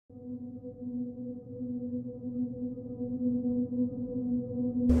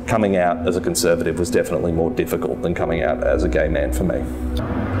Coming out as a conservative was definitely more difficult than coming out as a gay man for me.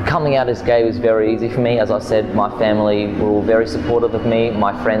 Coming out as gay was very easy for me. As I said, my family were all very supportive of me.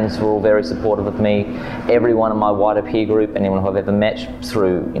 My friends were all very supportive of me. Everyone in my wider peer group, anyone who I've ever met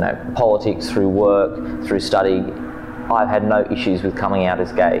through, politics, through work, through study, I've had no issues with coming out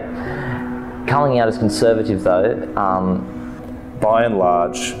as gay. Coming out as conservative, though, by and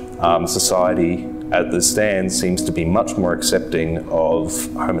large, society as it stands seems to be much more accepting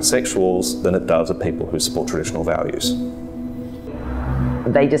of homosexuals than it does of people who support traditional values.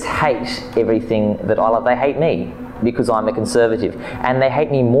 They just hate everything that I love. They hate me because I'm a conservative, and they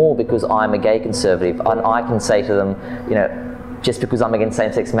hate me more because I'm a gay conservative. And I can say to them, just because I'm against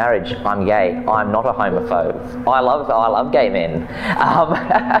same-sex marriage, I'm gay. I'm not a homophobe. I love gay men.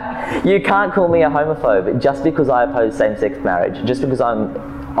 You can't call me a homophobe just because I oppose same-sex marriage, just because I'm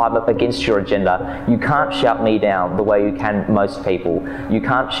against your agenda. You can't shout me down the way you can most people. You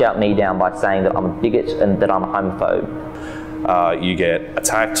can't shout me down by saying that I'm a bigot and that I'm a homophobe. You get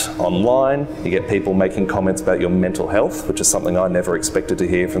attacked online, you get people making comments about your mental health, which is something I never expected to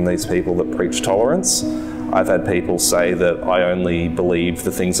hear from these people that preach tolerance. I've had people say that I only believe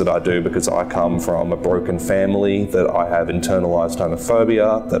the things that I do because I come from a broken family, that I have internalised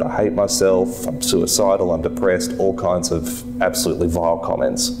homophobia, that I hate myself, I'm suicidal, I'm depressed, all kinds of absolutely vile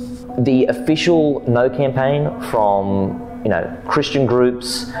comments. The official No campaign from Christian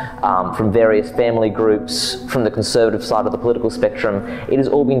groups, from various family groups, from the conservative side of the political spectrum, it has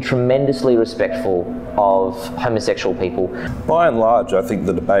all been tremendously respectful of homosexual people. By and large, I think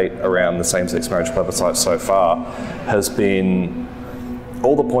the debate around the same-sex marriage plebiscite so far has been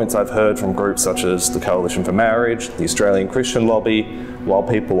all the points I've heard from groups such as the Coalition for Marriage, the Australian Christian Lobby. While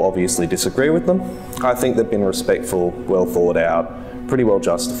people obviously disagree with them, I think they've been respectful, well thought out, pretty well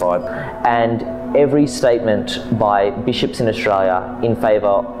justified. And every statement by bishops in Australia in favour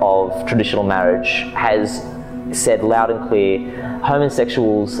of traditional marriage has said loud and clear,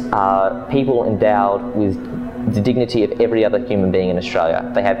 homosexuals are people endowed with the dignity of every other human being in Australia.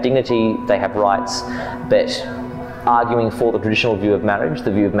 They have dignity, they have rights, but arguing for the traditional view of marriage,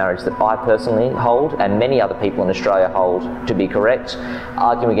 the view of marriage that I personally hold and many other people in Australia hold to be correct,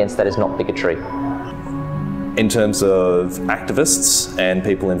 arguing against that is not bigotry. In terms of activists and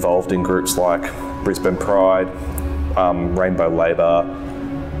people involved in groups like Brisbane Pride, Rainbow Labour,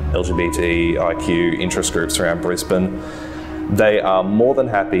 LGBTIQ interest groups around Brisbane, they are more than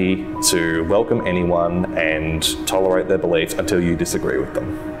happy to welcome anyone and tolerate their beliefs until you disagree with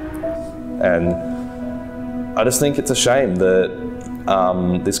them. And I just think it's a shame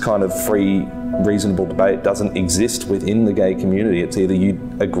that this kind of free, reasonable debate doesn't exist within the gay community. It's either you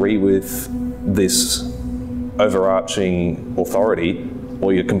agree with this overarching authority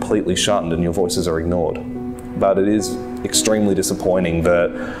or you're completely shunned and your voices are ignored. But it is extremely disappointing that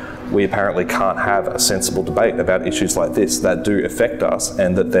we apparently can't have a sensible debate about issues like this that do affect us,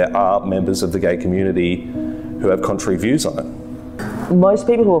 and that there are members of the gay community who have contrary views on it. Most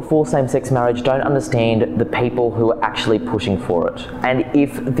people who are for same-sex marriage don't understand the people who are actually pushing for it. And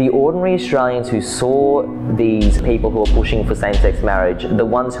if the ordinary Australians who saw these people who are pushing for same-sex marriage, the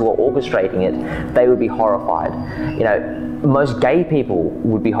ones who are orchestrating it, they would be horrified. Most gay people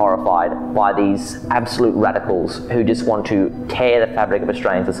would be horrified by these absolute radicals who just want to tear the fabric of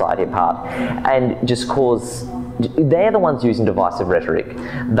Australian society apart and just cause. They're the ones using divisive rhetoric.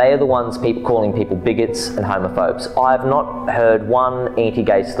 They are the ones calling people bigots and homophobes. I have not heard one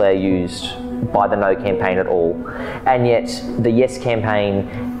anti-gay slur used by the No campaign at all. And yet the Yes campaign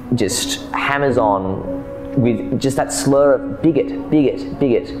just hammers on with just that slur of bigot, bigot,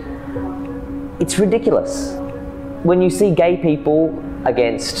 bigot. It's ridiculous. When you see gay people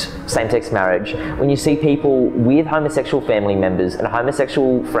against same-sex marriage, when you see people with homosexual family members and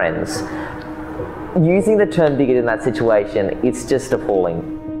homosexual friends using the term bigot in that situation, it's just appalling.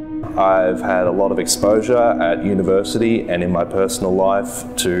 I've had a lot of exposure at university and in my personal life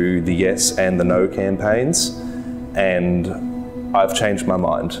to the Yes and the No campaigns, and I've changed my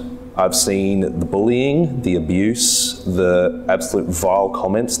mind. I've seen the bullying, the abuse, the absolute vile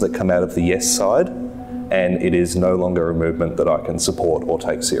comments that come out of the Yes side, and it is no longer a movement that I can support or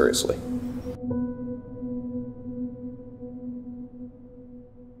take seriously.